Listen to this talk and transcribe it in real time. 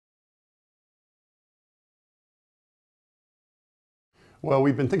Well,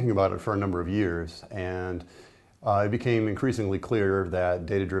 we've been thinking about it for a number of years, and it became increasingly clear that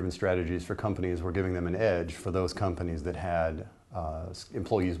data-driven strategies for companies were giving them an edge for those companies that had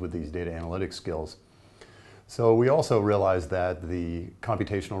employees with these data analytics skills. So we also realized that the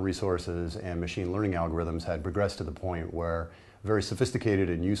computational resources and machine learning algorithms had progressed to the point where very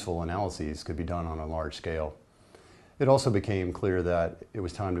sophisticated and useful analyses could be done on a large scale. It also became clear that it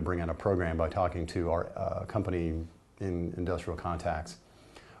was time to bring out a program by talking to our company in industrial contacts.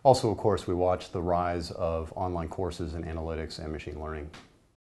 Also, of course, we watched the rise of online courses in analytics and machine learning.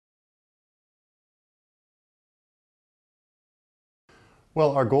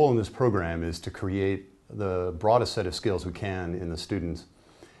 Well, our goal in this program is to create the broadest set of skills we can in the students.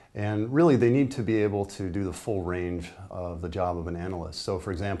 And really, they need to be able to do the full range of the job of an analyst. So,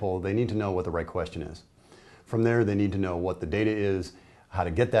 for example, they need to know what the right question is. From there, they need to know what the data is, how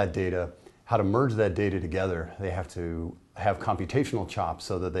to get that data, how to merge that data together. They have to have computational chops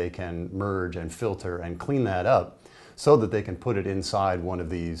so that they can merge and filter and clean that up so that they can put it inside one of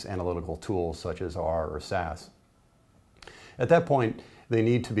these analytical tools such as R or SAS. At that point, they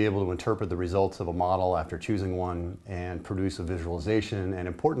need to be able to interpret the results of a model after choosing one and produce a visualization and,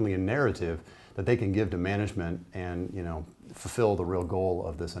 importantly, a narrative that they can give to management and, fulfill the real goal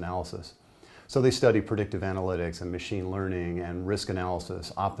of this analysis. So they study predictive analytics and machine learning and risk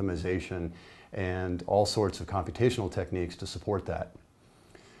analysis, optimization, and all sorts of computational techniques to support that.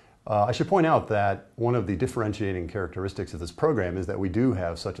 I should point out that one of the differentiating characteristics of this program is that we do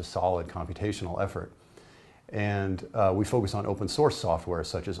have such a solid computational effort. And we focus on open source software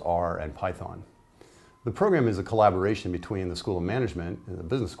such as R and Python. The program is a collaboration between the School of Management, the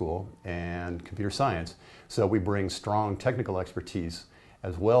business school, and computer science. So we bring strong technical expertise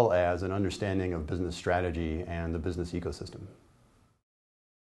as well as an understanding of business strategy and the business ecosystem.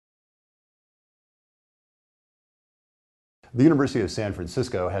 The University of San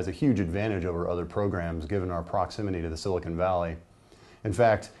Francisco has a huge advantage over other programs given our proximity to the Silicon Valley. In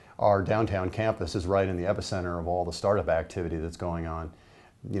fact, our downtown campus is right in the epicenter of all the startup activity that's going on.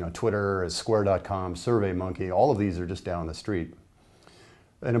 Twitter, Square.com, SurveyMonkey, all of these are just down the street.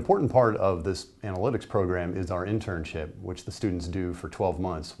 An important part of this analytics program is our internship, which the students do for 12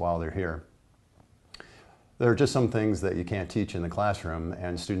 months while they're here. There are just some things that you can't teach in the classroom,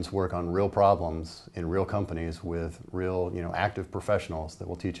 and students work on real problems in real companies with real, active professionals that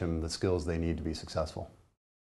will teach them the skills they need to be successful.